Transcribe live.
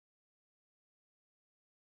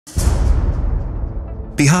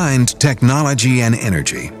Behind technology and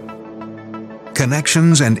energy,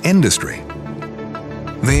 connections and industry,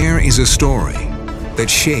 there is a story that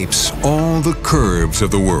shapes all the curves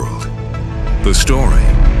of the world. The story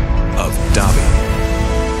of DAVI.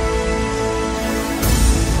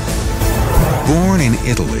 Born in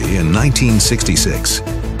Italy in 1966,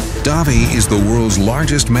 DAVI is the world's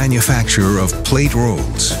largest manufacturer of plate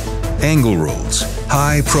rolls, angle rolls,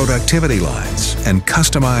 high productivity lines, and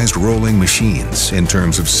customized rolling machines in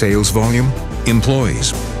terms of sales volume,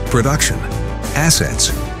 employees, production,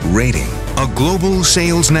 assets, rating. A global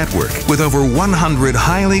sales network with over 100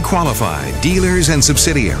 highly qualified dealers and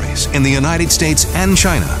subsidiaries in the United States and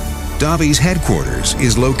China. DAVI's headquarters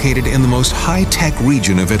is located in the most high-tech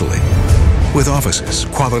region of Italy, with offices,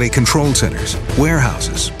 quality control centers,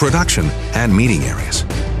 warehouses, production, and meeting areas.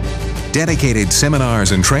 Dedicated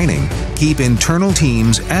seminars and training keep internal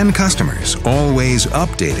teams and customers always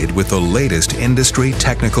updated with the latest industry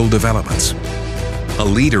technical developments. A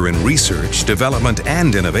leader in research, development,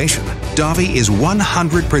 and innovation, DAVI is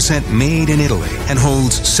 100% made in Italy and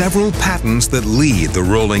holds several patents that lead the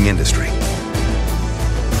rolling industry.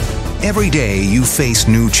 Every day you face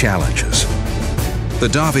new challenges. The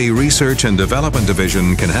DAVI Research and Development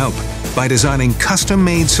Division can help by designing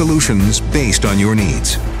custom-made solutions based on your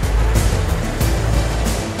needs.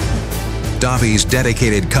 DAVI's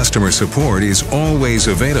dedicated customer support is always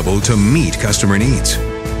available to meet customer needs.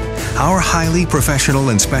 Our highly professional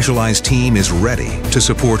and specialized team is ready to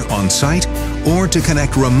support on-site or to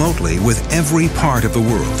connect remotely with every part of the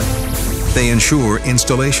world. They ensure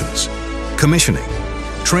installations, commissioning,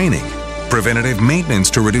 training, preventative maintenance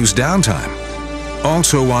to reduce downtime,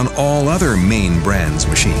 also on all other main brands'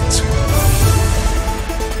 machines.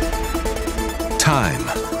 Time,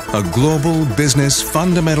 a global business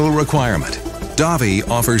fundamental requirement. DAVI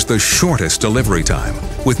offers the shortest delivery time,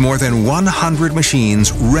 with more than 100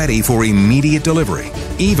 machines ready for immediate delivery,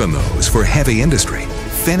 even those for heavy industry,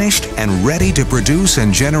 finished and ready to produce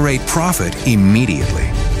and generate profit immediately.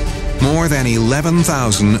 More than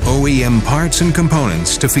 11,000 OEM parts and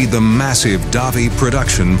components to feed the massive DAVI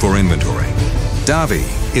production for inventory.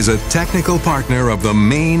 DAVI is a technical partner of the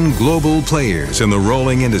main global players in the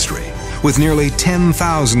rolling industry, with nearly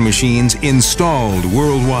 10,000 machines installed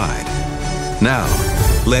worldwide. Now,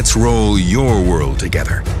 let's roll your world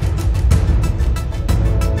together.